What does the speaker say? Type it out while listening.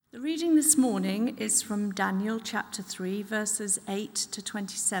The reading this morning is from Daniel chapter 3, verses 8 to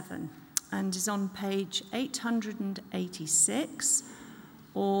 27, and is on page 886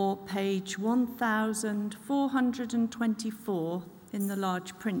 or page 1424 in the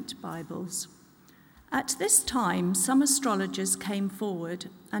large print Bibles. At this time, some astrologers came forward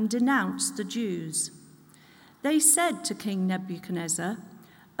and denounced the Jews. They said to King Nebuchadnezzar,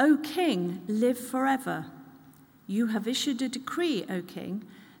 "O king, live forever. You have issued a decree, O king,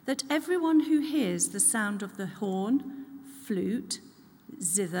 that everyone who hears the sound of the horn, flute,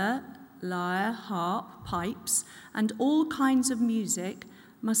 zither, lyre, harp, pipes, and all kinds of music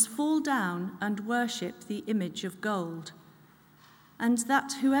must fall down and worship the image of gold, and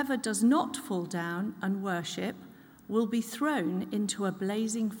that whoever does not fall down and worship will be thrown into a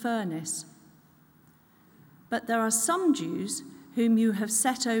blazing furnace. But there are some Jews whom you have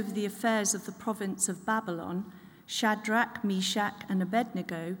set over the affairs of the province of Babylon, Shadrach, Meshach, and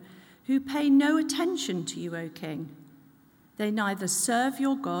Abednego, who pay no attention to you, O king. They neither serve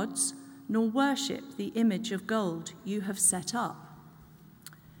your gods nor worship the image of gold you have set up."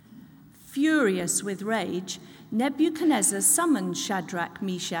 Furious with rage, Nebuchadnezzar summoned Shadrach,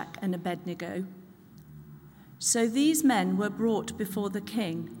 Meshach, and Abednego. So these men were brought before the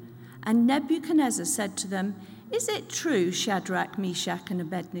king, and Nebuchadnezzar said to them, "Is it true, Shadrach, Meshach, and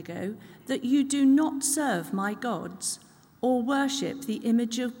Abednego, that you do not serve my gods or worship the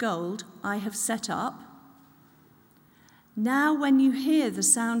image of gold I have set up? Now when you hear the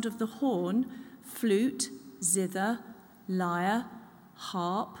sound of the horn, flute, zither, lyre,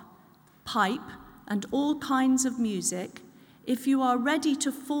 harp, pipe, and all kinds of music, if you are ready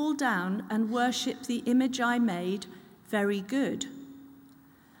to fall down and worship the image I made, very good.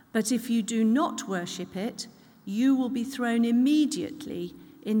 But if you do not worship it, you will be thrown immediately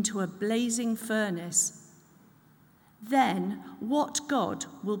into a blazing furnace. Then what God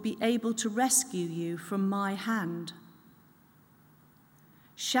will be able to rescue you from my hand?"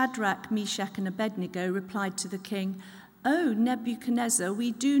 Shadrach, Meshach, and Abednego replied to the king, "O Nebuchadnezzar, we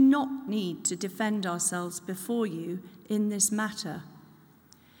do not need to defend ourselves before you in this matter.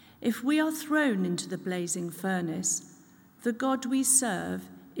 If we are thrown into the blazing furnace, the God we serve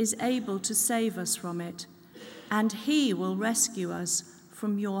is able to save us from it, and he will rescue us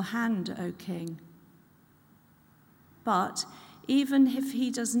from your hand, O king. But even if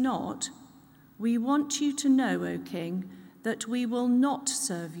he does not, we want you to know, O king, that we will not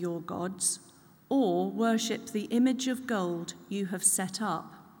serve your gods or worship the image of gold you have set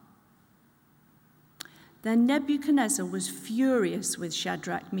up." Then Nebuchadnezzar was furious with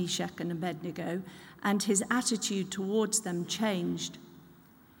Shadrach, Meshach, and Abednego, and his attitude towards them changed.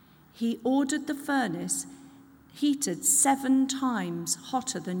 He ordered the furnace heated 7 times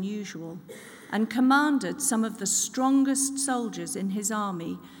hotter than usual, and commanded some of the strongest soldiers in his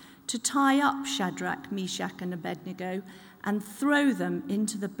army to tie up Shadrach, Meshach, and Abednego and throw them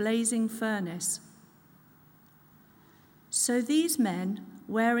into the blazing furnace. So these men,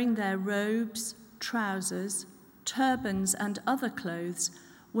 wearing their robes, trousers, turbans, and other clothes,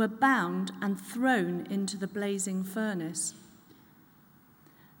 were bound and thrown into the blazing furnace.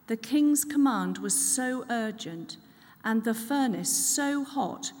 The king's command was so urgent and the furnace so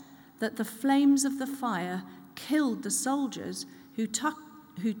hot that the flames of the fire killed the soldiers who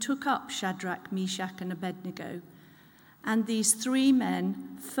took up Shadrach, Meshach, and Abednego, and these 3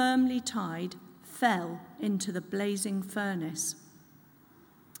 men, firmly tied, fell into the blazing furnace.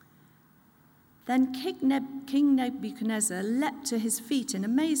 Then King Nebuchadnezzar leapt to his feet in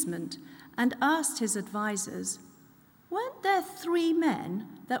amazement and asked his advisers, "Weren't there 3 men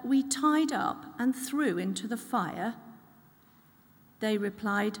that we tied up and threw into the fire?" They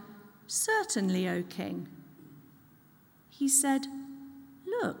replied, "Certainly, O king." He said,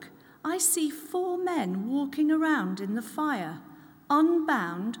 "Look, I see 4 men walking around in the fire,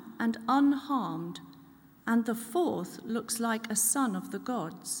 unbound and unharmed, and the 4th looks like a son of the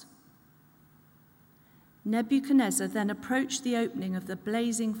gods." Nebuchadnezzar then approached the opening of the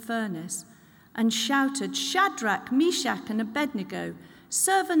blazing furnace and shouted, "Shadrach, Meshach, and Abednego,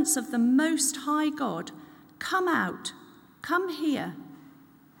 servants of the Most High God, come out, come here."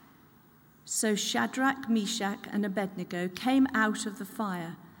 So Shadrach, Meshach, and Abednego came out of the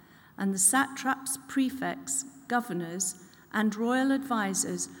fire, and the satraps, prefects, governors, and royal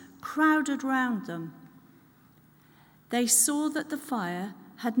advisers crowded round them. They saw that the fire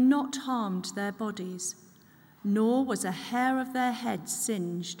had not harmed their bodies, nor was a hair of their heads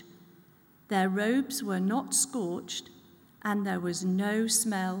singed. Their robes were not scorched, and there was no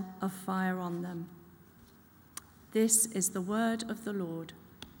smell of fire on them. This is the word of the Lord.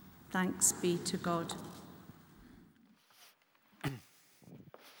 Thanks be to God.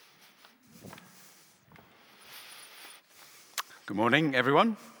 Good morning,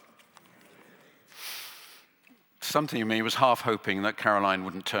 everyone. Something in me was half hoping that Caroline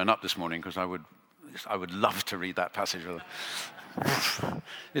wouldn't turn up this morning because I would love to read that passage.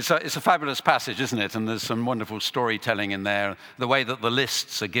 It's a fabulous passage, isn't it? And there's some wonderful storytelling in there. The way that the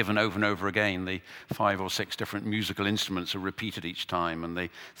lists are given over and over again, the 5 or 6 different musical instruments are repeated each time, and the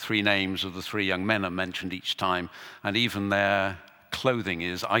 3 names of the 3 young men are mentioned each time, and even their clothing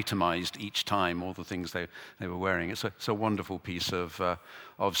is itemized each time, all the things they were wearing. It's a wonderful piece of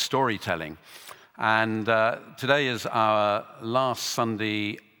storytelling. And today is our last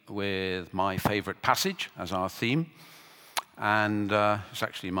Sunday with my favorite passage as our theme. And it's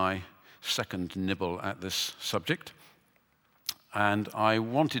actually my second nibble at this subject. And I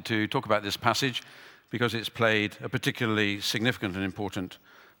wanted to talk about this passage because it's played a particularly significant and important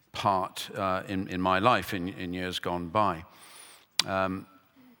part in my life in years gone by. I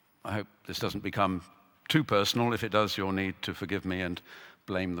hope this doesn't become too personal. If it does, you'll need to forgive me and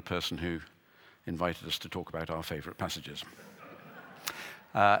blame the person who invited us to talk about our favorite passages.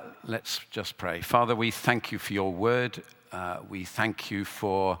 Let's just pray. Father, we thank you for your word. We thank you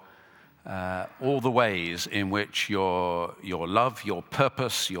for all the ways in which your love, your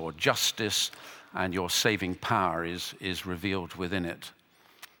purpose, your justice, and your saving power is revealed within it.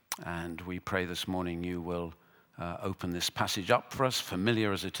 And we pray this morning you will open this passage up for us,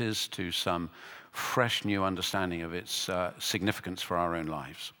 familiar as it is, to some fresh new understanding of its significance for our own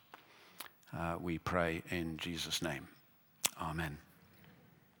lives. We pray in Jesus' name. Amen.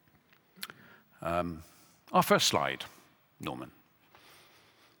 Our first slide, Norman.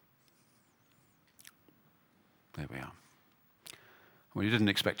 There we are. Well, you didn't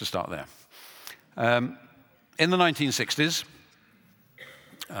expect to start there. In the 1960s,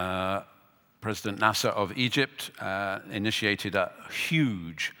 President Nasser of Egypt initiated a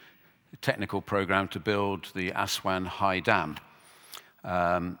huge technical program to build the Aswan High Dam.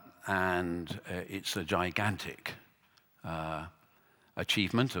 And it's a gigantic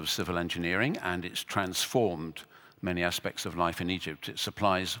achievement of civil engineering, and it's transformed many aspects of life in Egypt. It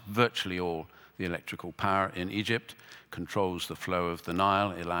supplies virtually all the electrical power in Egypt, controls the flow of the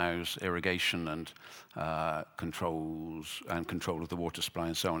Nile, allows irrigation and control of the water supply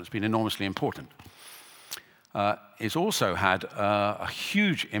and so on. It's been enormously important. It's also had a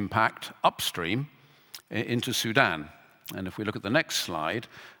huge impact upstream into Sudan. And if we look at the next slide,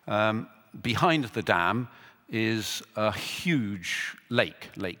 behind the dam is a huge lake,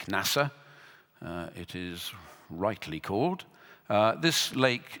 Lake Nasser. It is rightly called. This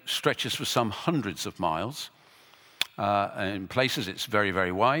lake stretches for some hundreds of miles. In places, it's very,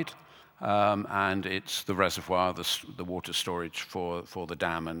 very wide, and it's the reservoir, the water storage for the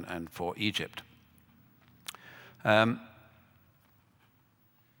dam and for Egypt.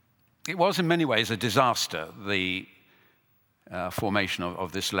 It was in many ways a disaster, the formation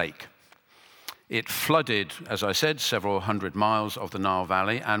of this lake. It flooded, as I said, several hundred miles of the Nile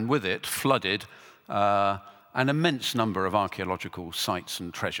Valley, and with it flooded an immense number of archaeological sites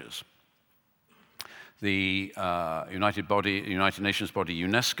and treasures. The United Nations body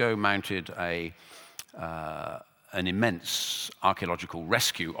UNESCO mounted an immense archaeological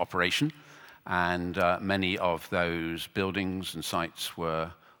rescue operation, and many of those buildings and sites were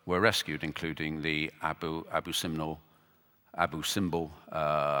rescued, including the Abu Simbel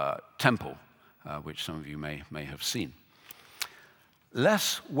temple, which some of you may have seen.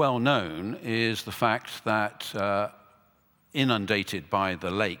 Less well known is the fact that inundated by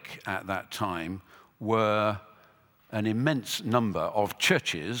the lake at that time were an immense number of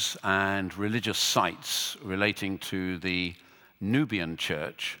churches and religious sites relating to the Nubian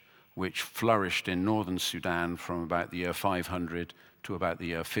church, which flourished in northern Sudan from about the year 500 to about the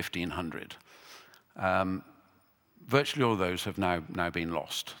year 1500. Virtually all of those have now been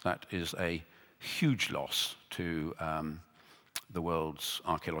lost. That is a huge loss to the world's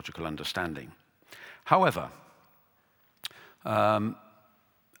archaeological understanding. However,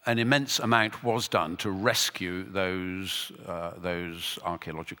 an immense amount was done to rescue those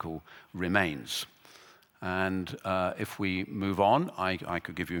archaeological remains. And if we move on, I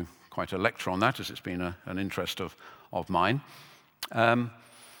could give you quite a lecture on that, as it's been an interest of mine.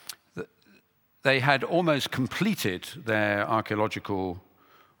 They had almost completed their archaeological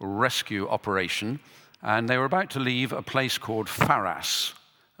rescue operation, and they were about to leave a place called Faras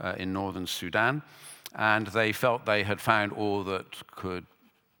in northern Sudan, and they felt they had found all that could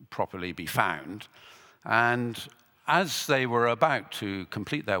properly be found. And as they were about to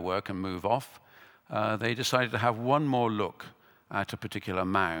complete their work and move off, they decided to have one more look at a particular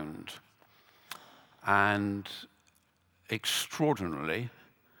mound. And extraordinarily,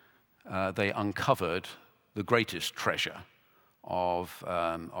 they uncovered the greatest treasure of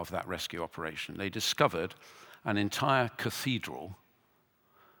that rescue operation. They discovered an entire cathedral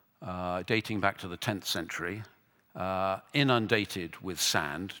dating back to the 10th century, inundated with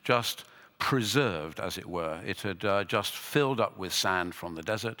sand, just preserved, as it were. It had just filled up with sand from the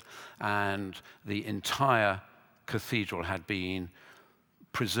desert, and the entire cathedral had been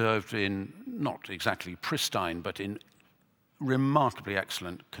preserved in not exactly pristine, but in remarkably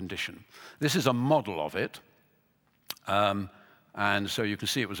excellent condition. This is a model of it, and so you can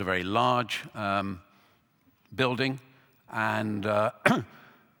see it was a very large building, and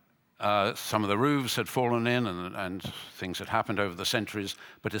some of the roofs had fallen in and things had happened over the centuries,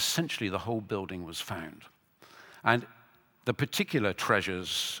 but essentially the whole building was found. And the particular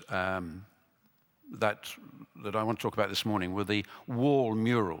treasures that I want to talk about this morning were the wall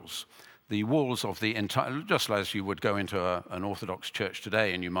murals. The walls of the entire, just as you would go into an Orthodox church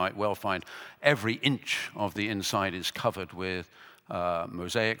today, and you might well find every inch of the inside is covered with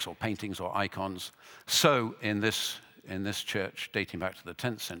mosaics or paintings or icons. So in this church, dating back to the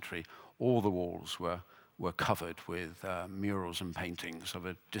 10th century, all the walls were covered with murals and paintings of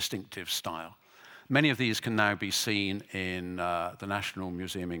a distinctive style. Many of these can now be seen in the National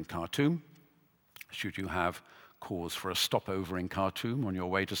Museum in Khartoum, should you have cause for a stopover in Khartoum on your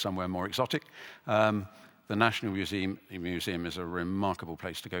way to somewhere more exotic. The National Museum is a remarkable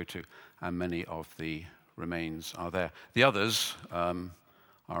place to go to, and many of the remains are there. The others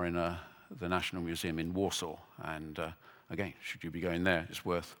are in the National Museum in Warsaw, and again, should you be going there, it's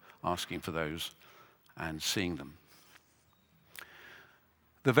worth asking for those and seeing them.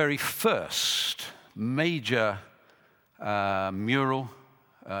 The very first major mural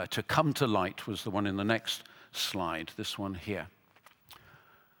to come to light was the one in the next slide, this one here.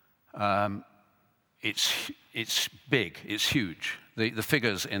 It's big, it's huge. The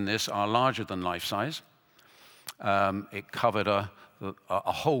figures in this are larger than life size. It covered a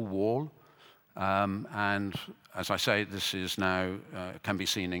whole wall, and as I say, this is now can be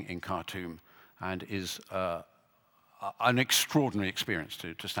seen in Khartoum, and is an extraordinary experience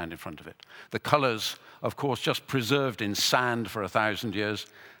to stand in front of it. The colors, of course, just preserved in sand for 1,000 years,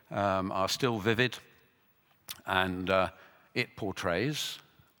 are still vivid, and it portrays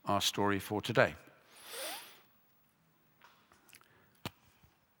our story for today.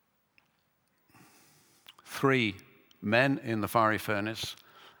 Three men in the fiery furnace,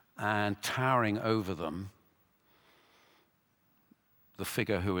 and towering over them, the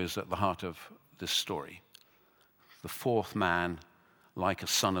figure who is at the heart of this story. The fourth man, like a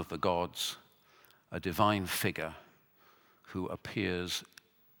son of the gods, a divine figure who appears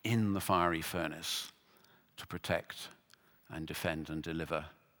in the fiery furnace to protect and defend and deliver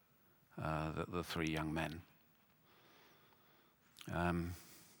the three young men.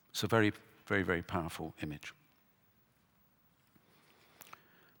 It's a very, very, very powerful image.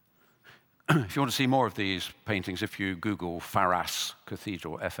 If you want to see more of these paintings, if you Google Faras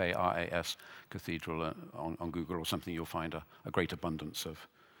Cathedral, F-A-R-A-S Cathedral on Google or something, you'll find a great abundance of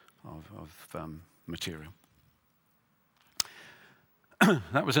material.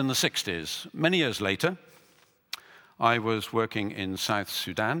 That was in the 60s. Many years later, I was working in South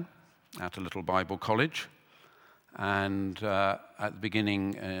Sudan at a little Bible college, and at the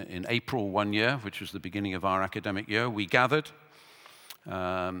beginning, in April one year, which was the beginning of our academic year, we gathered.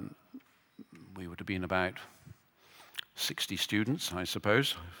 We would have been about 60 students, I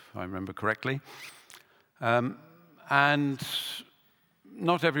suppose, if I remember correctly. And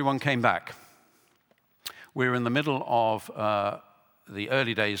not everyone came back. We were in the middle of the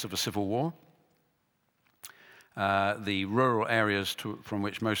early days of a civil war. The rural areas from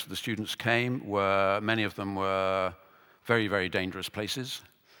which most of the students came many of them were very, very dangerous places.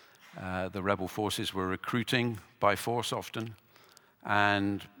 The rebel forces were recruiting by force often,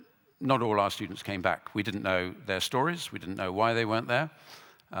 and not all our students came back. We didn't know their stories. We didn't know why they weren't there.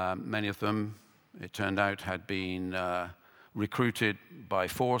 Many of them, it turned out, had been recruited by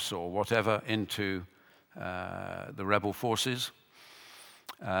force or whatever into the rebel forces.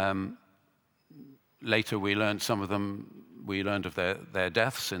 Later, we learned of their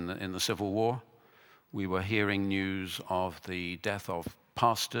deaths in the Civil War. We were hearing news of the death of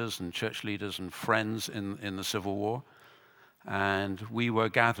pastors and church leaders and friends in the Civil War. And we were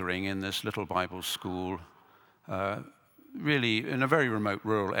gathering in this little Bible school, really in a very remote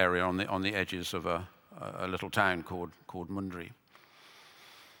rural area on the edges of a little town called Mundri.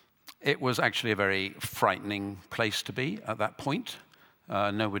 It was actually a very frightening place to be at that point.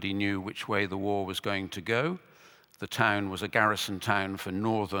 Nobody knew which way the war was going to go. The town was a garrison town for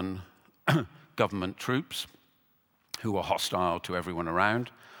northern government troops who were hostile to everyone around,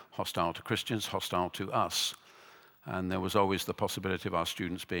 hostile to Christians, hostile to us. and there was always the possibility of our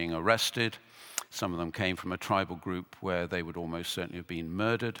students being arrested. Some of them came from a tribal group where they would almost certainly have been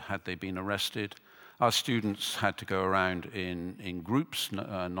murdered had they been arrested. Our students had to go around in groups,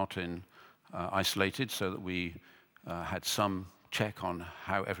 not in isolated, so that we had some check on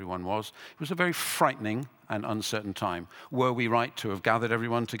how everyone was. It was a very frightening and uncertain time. Were we right to have gathered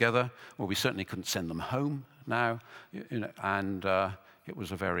everyone together? Well, we certainly couldn't send them home now, and it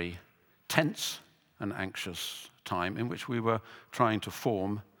was a very tense and anxious time in which we were trying to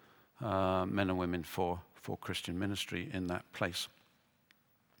form men and women for Christian ministry in that place.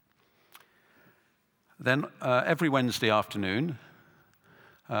 Then every Wednesday afternoon,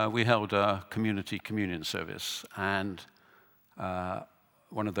 we held a community communion service, and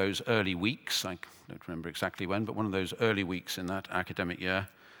one of those early weeks, I don't remember exactly when, but one of those early weeks in that academic year,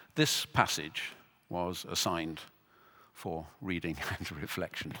 this passage was assigned for reading and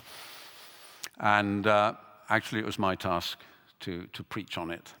reflection. And actually it was my task to preach on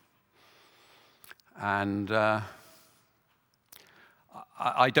it. And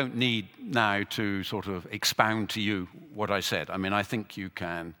I don't need now to sort of expound to you what I said. I mean, I think you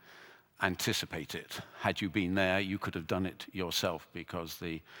can anticipate it. Had you been there, you could have done it yourself, because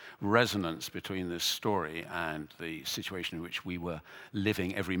the resonance between this story and the situation in which we were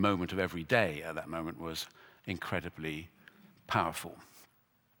living every moment of every day at that moment was incredibly powerful.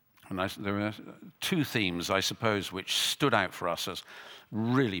 And there were two themes, I suppose, which stood out for us as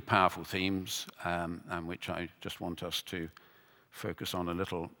really powerful themes, and which I just want us to focus on a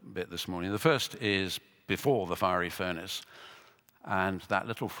little bit this morning. The first is before the fiery furnace, and that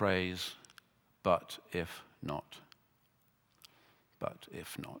little phrase, "but if not." But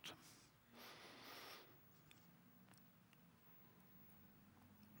if not.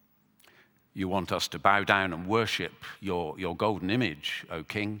 You want us to bow down and worship your golden image, O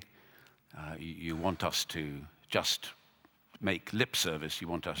King. You want us to just make lip service. You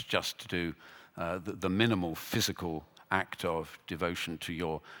want us just to do the minimal physical act of devotion to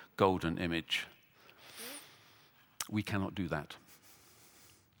your golden image. We cannot do that.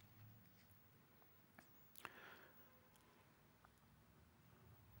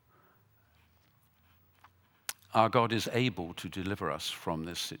 Our God is able to deliver us from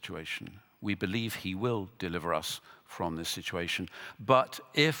this situation. We believe he will deliver us from this situation. But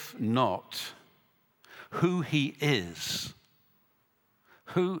if not, who he is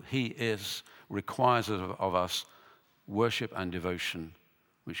requires of us worship and devotion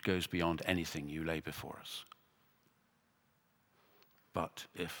which goes beyond anything you lay before us. But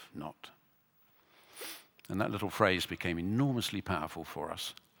if not. And that little phrase became enormously powerful for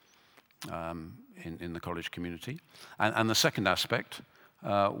us in the college community. And the second aspect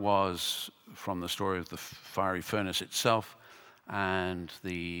was from the story of the fiery furnace itself and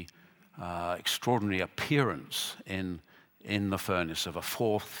the extraordinary appearance in the furnace of a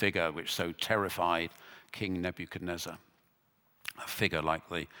fourth figure which so terrified King Nebuchadnezzar, a figure like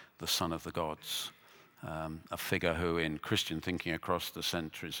the son of the gods, a figure who in Christian thinking across the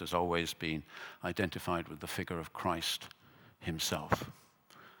centuries has always been identified with the figure of Christ himself,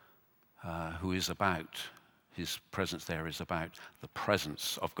 who is about, his presence there is about the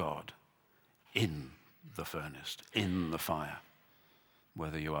presence of God in the furnace, in the fire,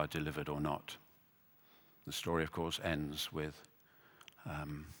 whether you are delivered or not. The story, of course, ends with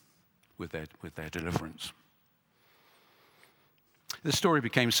their deliverance. This story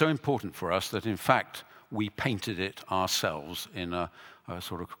became so important for us that, in fact, we painted it ourselves in a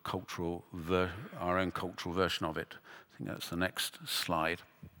sort of our own cultural version of it. I think that's the next slide.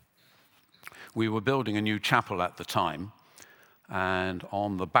 We were building a new chapel at the time, and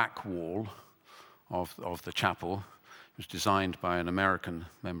on the back wall of the chapel, it was designed by an American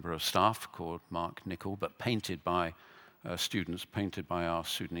member of staff called Mark Nickel, but painted by our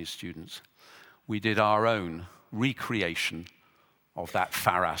Sudanese students. We did our own recreation of that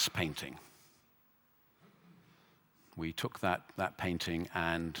Pharas painting. We took that painting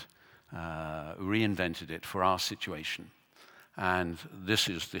and reinvented it for our situation. And this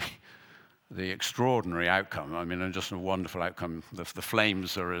is the extraordinary outcome. I mean, just a wonderful outcome. The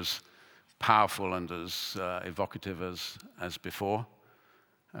flames are as powerful and as evocative as before.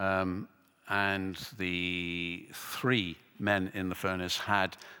 And the three men in the furnace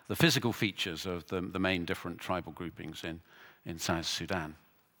had the physical features of the main different tribal groupings in South Sudan.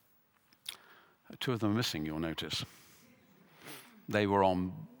 Two of them are missing, you'll notice. They were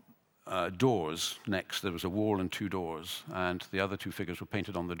on doors next. There was a wall and two doors, and the other two figures were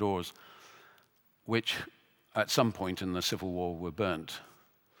painted on the doors, which at some point in the Civil War were burnt.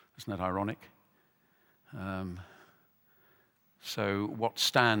 Isn't that ironic? So what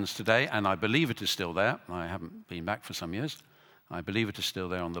stands today, and I believe it is still there, I haven't been back for some years, I believe it is still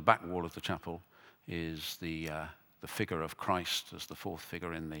there on the back wall of the chapel, is the figure of Christ as the fourth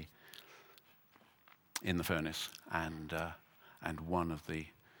figure in the furnace, and one of the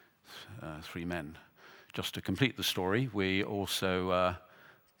three men. Just to complete the story, we also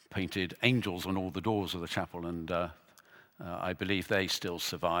painted angels on all the doors of the chapel, and I believe they still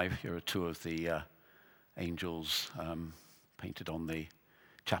survive. Here are two of the angels painted on the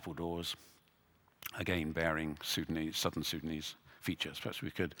chapel doors, again bearing southern Sudanese features. Perhaps we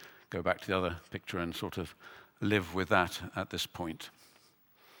could go back to the other picture and sort of live with that at this point.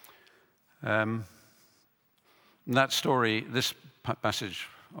 That story, this passage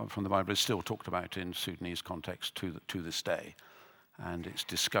from the Bible is still talked about in Sudanese context to this day, and its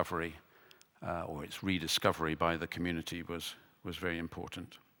discovery or its rediscovery by the community was very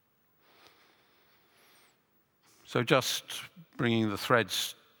important. So just bringing the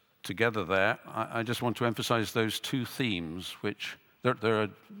threads together there, I just want to emphasize those two themes, which there are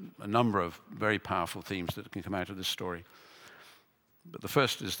a number of very powerful themes that can come out of this story. But the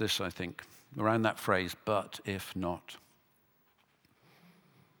first is this, I think, around that phrase, but if not.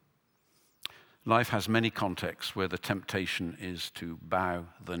 Life has many contexts where the temptation is to bow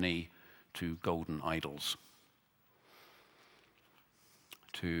the knee to golden idols,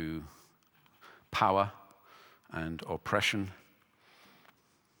 to power and oppression.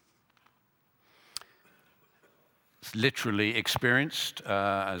 It's literally experienced,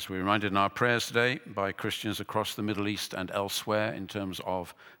 as we reminded in our prayers today, by Christians across the Middle East and elsewhere in terms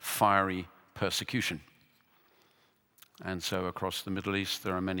of fiery persecution. And so across the Middle East,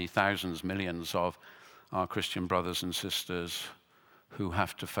 there are many thousands, millions of our Christian brothers and sisters who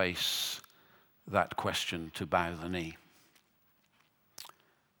have to face that question to bow the knee.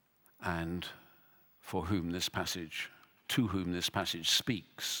 And to whom this passage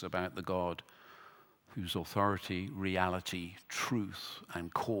speaks about the God whose authority, reality, truth,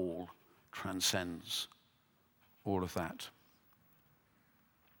 and call transcends all of that.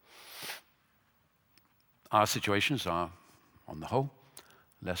 Our situations are, on the whole,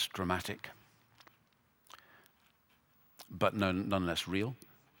 less dramatic, but nonetheless real.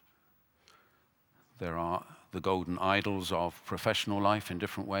 There are the golden idols of professional life in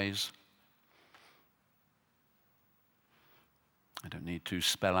different ways. I don't need to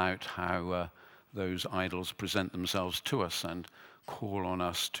spell out how those idols present themselves to us and call on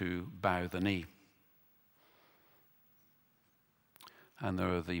us to bow the knee. And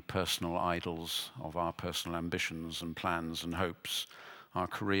there are the personal idols of our personal ambitions and plans and hopes, our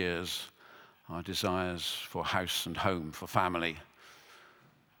careers, our desires for house and home, for family,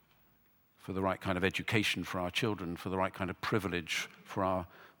 for the right kind of education for our children, for the right kind of privilege for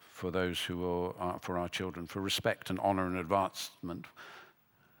those who are for our children, for respect and honor and advancement.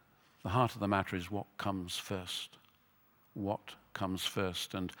 The heart of the matter is what comes first. What comes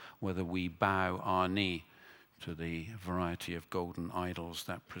first, and whether we bow our knee to the variety of golden idols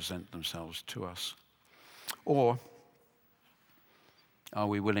that present themselves to us. Or are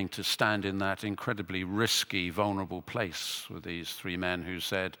we willing to stand in that incredibly risky, vulnerable place with these three men who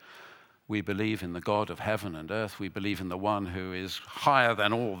said, we believe in the God of heaven and earth. We believe in the one who is higher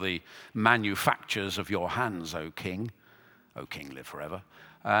than all the manufactures of your hands, O King. O King, live forever.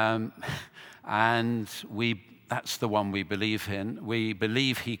 And that's the one we believe in. We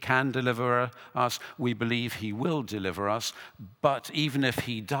believe he can deliver us. We believe he will deliver us. But even if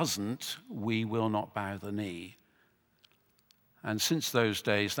he doesn't, we will not bow the knee. And since those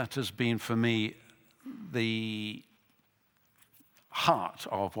days, that has been for me the heart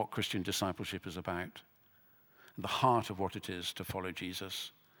of what Christian discipleship is about, the heart of what it is to follow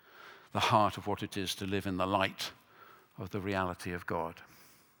Jesus, the heart of what it is to live in the light of the reality of God.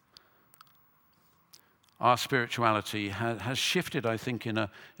 Our spirituality has shifted, I think, in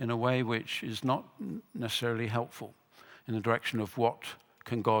a way which is not necessarily helpful, in the direction of what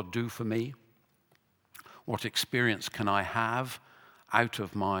can God do for me? What experience can I have out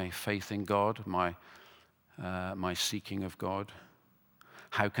of my faith in God, my seeking of God?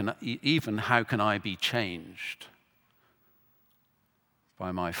 How can I be changed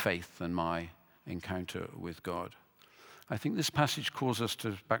by my faith and my encounter with God? I think this passage calls us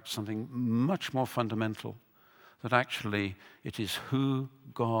back to something much more fundamental, that actually it is who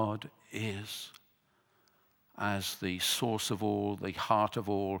God is as the source of all, the heart of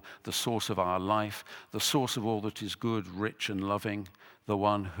all, the source of our life, the source of all that is good, rich, and loving, the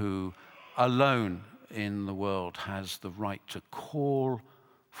one who alone in the world has the right to call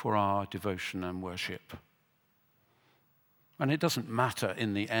for our devotion and worship. And it doesn't matter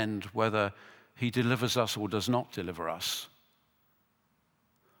in the end whether he delivers us or does not deliver us.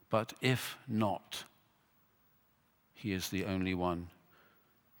 But if not, he is the only one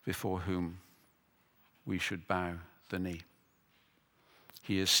before whom we should bow the knee.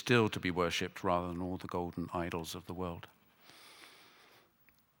 He is still to be worshipped rather than all the golden idols of the world.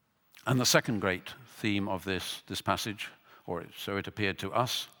 And the second great theme of this passage, or so it appeared to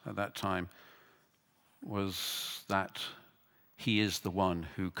us at that time, was that he is the one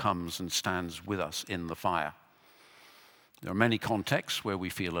who comes and stands with us in the fire. There are many contexts where we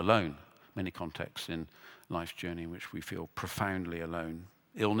feel alone, many contexts in life's journey in which we feel profoundly alone.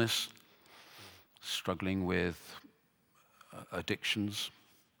 Illness, struggling with addictions,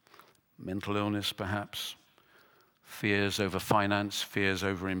 mental illness perhaps, fears over finance, fears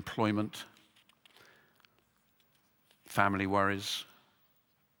over employment, family worries,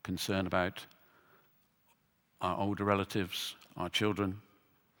 concern about our older relatives, our children,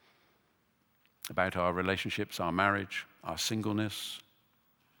 about our relationships, our marriage, our singleness.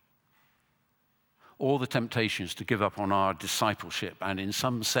 All the temptations to give up on our discipleship and in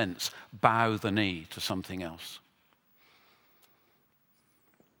some sense bow the knee to something else.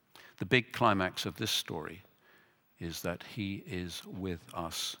 The big climax of this story is that he is with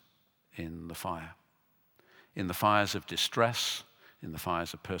us in the fire. In the fires of distress, in the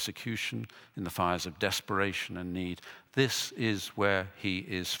fires of persecution, in the fires of desperation and need. This is where he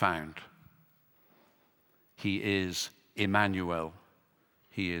is found. He is Emmanuel.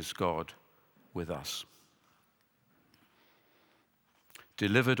 He is God with us.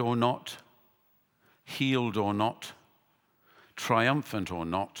 Delivered or not, healed or not, triumphant or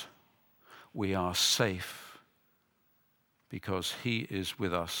not, we are safe because he is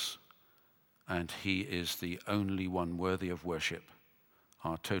with us and he is the only one worthy of worship,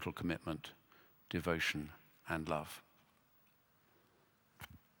 our total commitment, devotion, and love.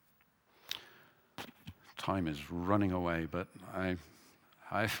 Time is running away, but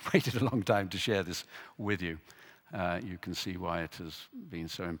I've waited a long time to share this with you. You can see why it has been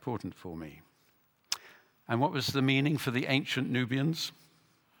so important for me. And what was the meaning for the ancient Nubians?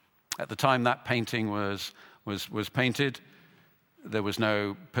 At the time that painting was painted, there was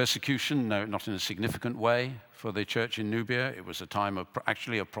no persecution, not in a significant way for the church in Nubia. It was a time of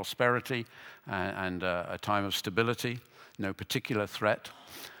prosperity and a time of stability, no particular threat.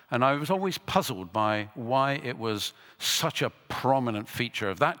 And I was always puzzled by why it was such a prominent feature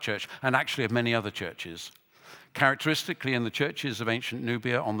of that church and actually of many other churches. Characteristically, in the churches of ancient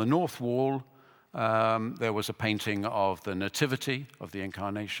Nubia, on the north wall, there was a painting of the Nativity of the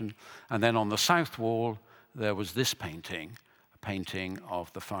Incarnation. And then on the south wall, there was this painting, a painting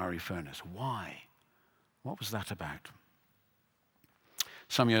of the fiery furnace. Why? What was that about?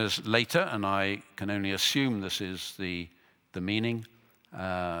 Some years later, and I can only assume this is the meaning,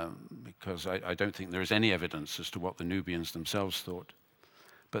 because I don't think there is any evidence as to what the Nubians themselves thought.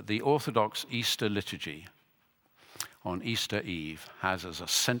 But the Orthodox Easter liturgy on Easter Eve has as a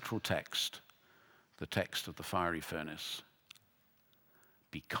central text the text of the fiery furnace,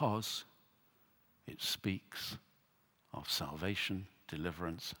 because it speaks of salvation,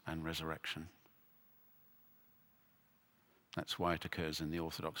 deliverance, and resurrection. That's why it occurs in the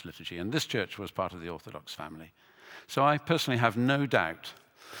Orthodox liturgy. And this church was part of the Orthodox family. So I personally have no doubt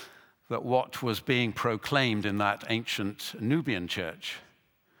that what was being proclaimed in that ancient Nubian church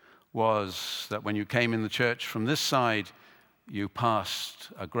was that when you came in the church from this side, you passed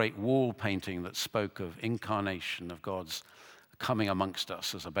a great wall painting that spoke of incarnation, of God's coming amongst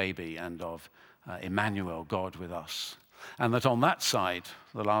us as a baby, and of Emmanuel, God with us. And that on that side,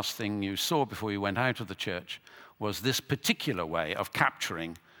 the last thing you saw before you went out of the church was this particular way of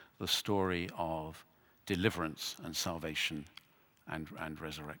capturing the story of deliverance and salvation and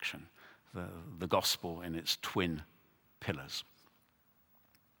resurrection, the gospel in its twin pillars.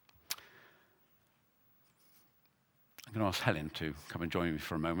 I'm going to ask Helen to come and join me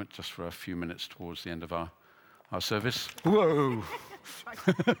for a moment, just for a few minutes towards the end of our service. Whoa!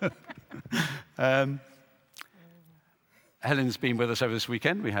 Helen's been with us over this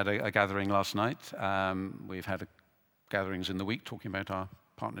weekend. We had a gathering last night. We've had gatherings in the week talking about our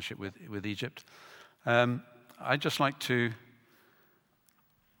partnership with Egypt. I'd just like to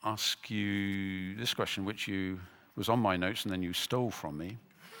ask you this question, which was on my notes and then you stole from me.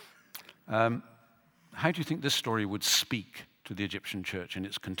 How do you think this story would speak to the Egyptian church in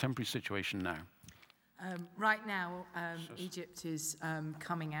its contemporary situation now? Right now, Egypt is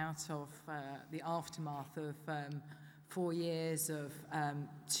coming out of the aftermath of 4 years of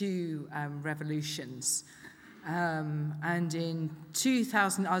 2 revolutions. And in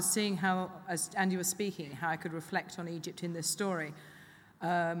 2000, I was seeing how, as Andy was speaking, how I could reflect on Egypt in this story.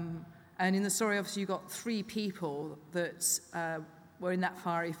 And in the story, obviously, you got 3 people that were in that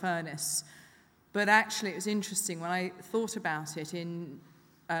fiery furnace. But actually, it was interesting when I thought about it.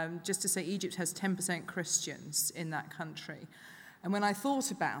 Just to say, Egypt has 10% Christians in that country. And when I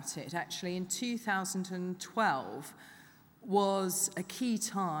thought about it, actually, in 2012 was a key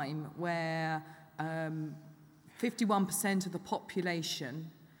time where 51% of the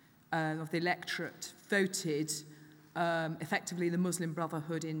population of the electorate voted effectively the Muslim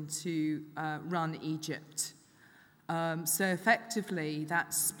Brotherhood in to run Egypt. So effectively,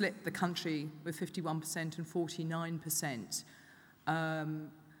 that split the country with 51% and 49%.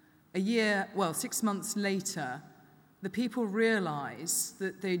 6 months later, the people realized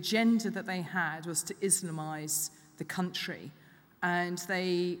that the agenda that they had was to Islamize the country. And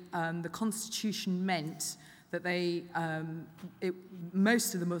the constitution meant that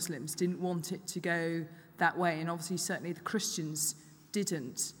most of the Muslims didn't want it to go that way. And obviously, certainly the Christians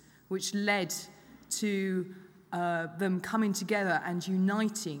didn't, which led to them coming together and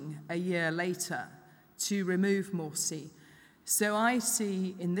uniting a year later to remove Morsi. So I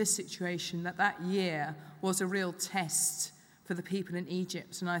see in this situation that year was a real test for the people in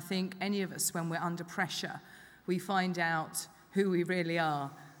Egypt. And I think any of us, when we're under pressure, we find out who we really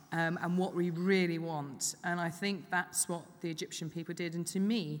are and what we really want. And I think that's what the Egyptian people did. And to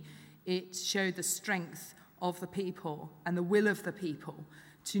me, it showed the strength of the people and the will of the people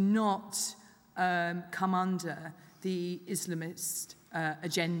to not come under the Islamist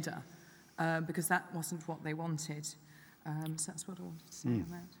agenda because that wasn't what they wanted. So that's what I wanted to say on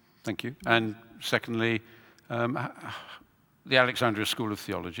that. Thank you. And secondly, the Alexandria School of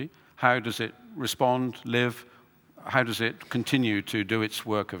Theology, how does it respond, live? How does it continue to do its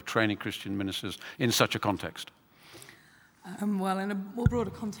work of training Christian ministers in such a context? Well, in a more broader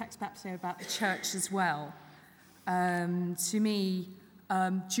context, perhaps about the church as well. To me,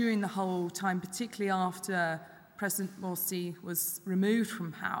 during the whole time, particularly after President Morsi was removed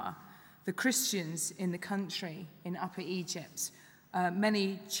from power, the Christians in the country, in Upper Egypt,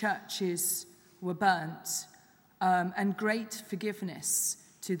 many churches were burnt, and great forgiveness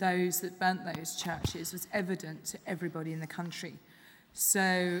to those that burnt those churches was evident to everybody in the country.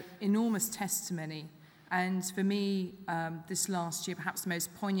 So, enormous testimony. And for me, this last year, perhaps the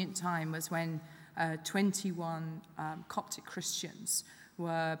most poignant time was when 21 Coptic Christians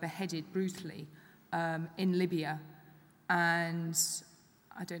were beheaded brutally in Libya. And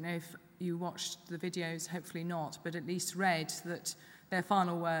I don't know if you watched the videos, hopefully not, but at least read that their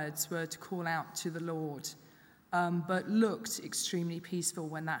final words were to call out to the Lord, but looked extremely peaceful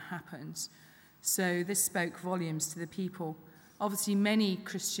when that happened. So this spoke volumes to the people. Obviously, many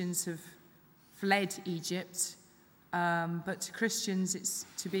Christians have fled Egypt, but to Christians, it's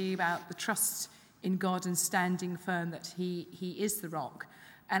to be about the trust in God and standing firm that He is the rock,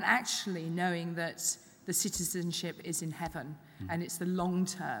 and actually knowing that the citizenship is in heaven, and it's the long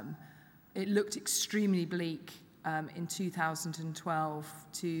term. It looked extremely bleak in 2012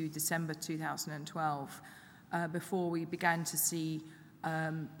 to December 2012, before we began to see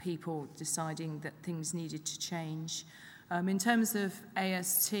people deciding that things needed to change. In terms of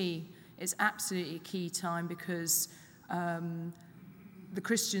AST, it's absolutely a key time because the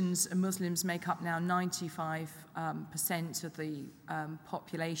Christians and Muslims make up now 95% of the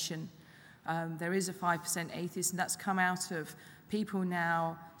population. There is a 5% atheist, and that's come out of people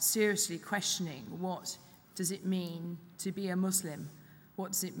now seriously questioning what does it mean to be a Muslim?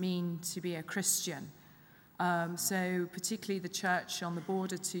 What does it mean to be a Christian? So particularly the church on the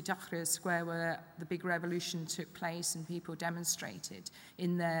border to Tahrir Square, where the big revolution took place and people demonstrated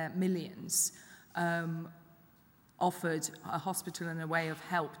in their millions, offered a hospital and a way of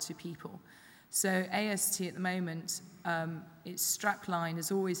help to people. So AST at the moment, its strapline has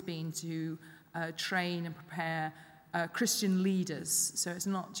always been to train and prepare Christian leaders. So it's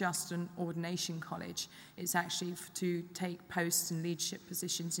not just an ordination college, it's actually to take posts and leadership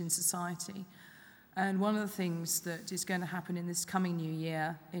positions in society. And one of the things that is going to happen in this coming new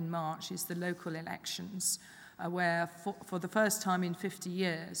year in March is the local elections, where for the first time in 50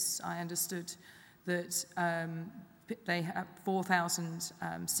 years, I understood that they have 4,000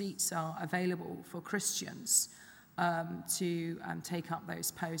 seats are available for Christians to take up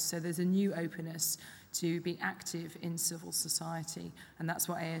those posts. So there's a new openness to be active in civil society, and that's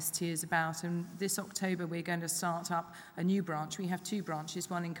what AST is about. And this October we're going to start up a new branch. We have two branches,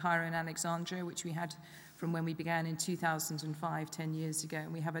 one in Cairo and Alexandria, which we had from when we began in 2005, 10 years ago,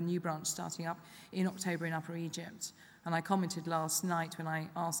 and we have a new branch starting up in October in Upper Egypt. And I commented last night when I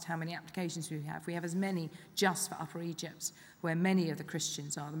asked how many applications we have. We have as many just for Upper Egypt, where many of the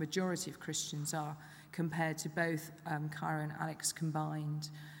Christians are, the majority of Christians are, compared to both Cairo and Alex combined.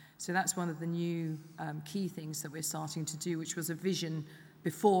 So that's one of the new key things that we're starting to do, which was a vision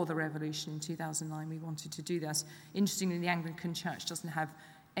before the revolution in 2009. We wanted to do this. Interestingly, the Anglican Church doesn't have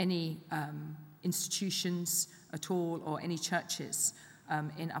any institutions at all or any churches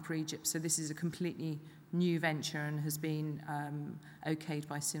in Upper Egypt. So this is a completely new venture and has been okayed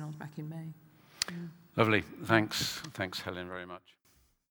by Synod back in May. Lovely. Thanks, Helen, very much.